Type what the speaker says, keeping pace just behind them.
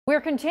We're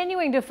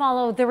continuing to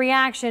follow the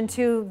reaction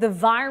to the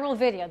viral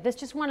video. This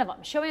is just one of them,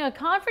 showing a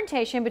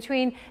confrontation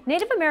between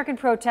Native American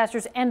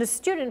protesters and a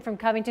student from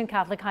Covington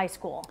Catholic High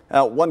School.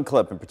 One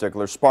clip in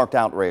particular sparked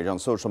outrage on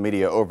social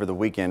media over the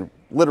weekend,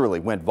 literally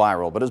went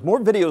viral. But as more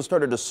videos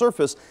started to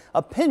surface,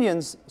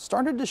 opinions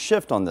started to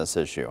shift on this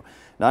issue.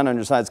 9 on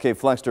your side's Kate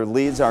Flexter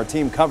leads our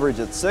team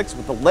coverage at 6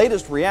 with the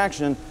latest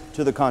reaction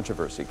to the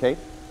controversy. Kate?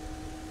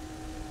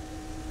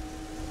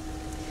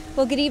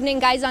 Well, good evening,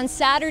 guys. On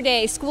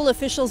Saturday, school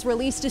officials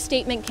released a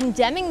statement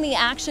condemning the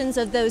actions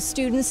of those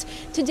students.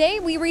 Today,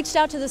 we reached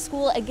out to the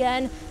school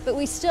again, but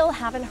we still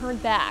haven't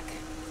heard back.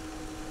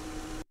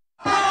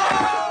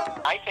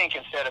 I think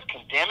instead of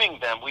condemning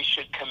them, we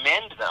should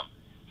commend them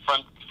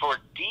for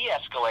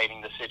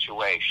de-escalating the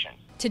situation.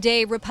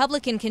 Today,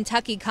 Republican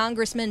Kentucky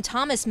Congressman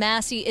Thomas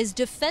Massie is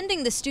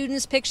defending the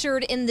students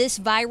pictured in this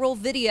viral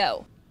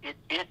video.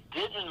 It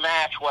didn't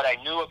match what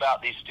I knew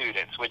about these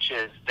students, which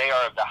is they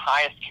are of the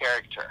highest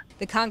character.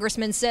 The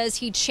congressman says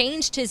he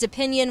changed his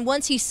opinion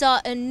once he saw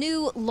a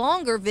new,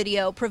 longer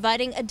video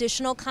providing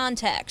additional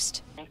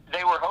context.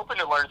 They were hoping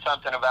to learn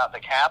something about the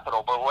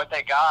Capitol, but what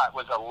they got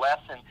was a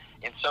lesson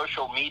in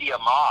social media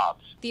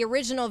mobs. The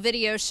original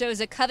video shows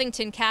a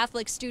Covington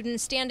Catholic student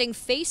standing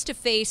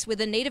face-to-face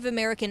with a Native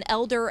American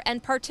elder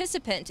and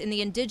participant in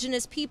the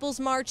Indigenous Peoples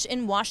March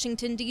in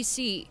Washington,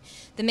 D.C.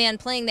 The man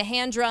playing the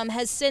hand drum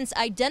has since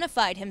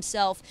identified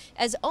himself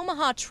as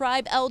Omaha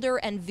tribe elder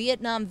and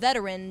Vietnam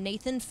veteran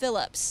Nathan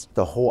Phillips.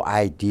 The whole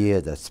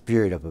idea, the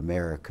spirit of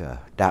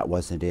America, that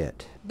wasn't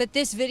it. But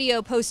this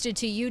video posted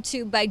to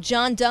YouTube by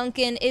John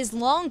Duncan is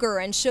longer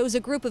and shows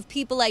a group of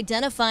people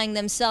identifying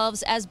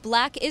themselves as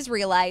Black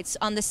Israelites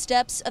on the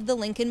steps of the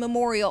Lincoln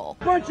Memorial.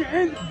 Bunch of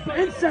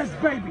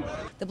incest babies.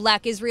 The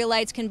Black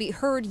Israelites can be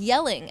heard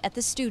yelling at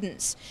the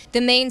students. The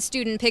main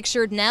student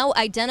pictured, now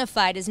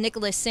identified as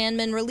Nicholas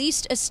Sandman,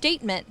 released a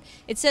statement.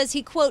 It says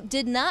he, quote,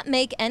 did not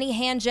make any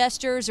hand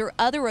gestures or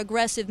other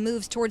aggressive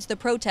moves towards the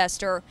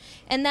protester,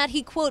 and that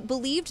he, quote,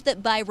 believed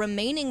that by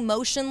remaining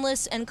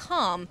motionless and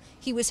calm,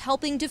 he was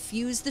helping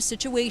defuse the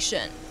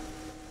situation.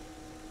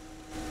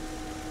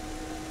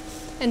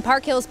 And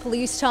Park Hills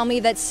police tell me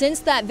that since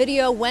that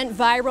video went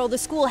viral, the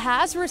school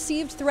has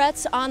received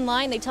threats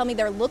online. They tell me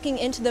they're looking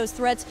into those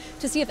threats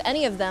to see if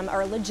any of them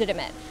are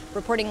legitimate.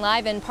 Reporting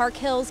live in Park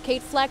Hills,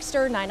 Kate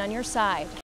Flexter, 9 on your side.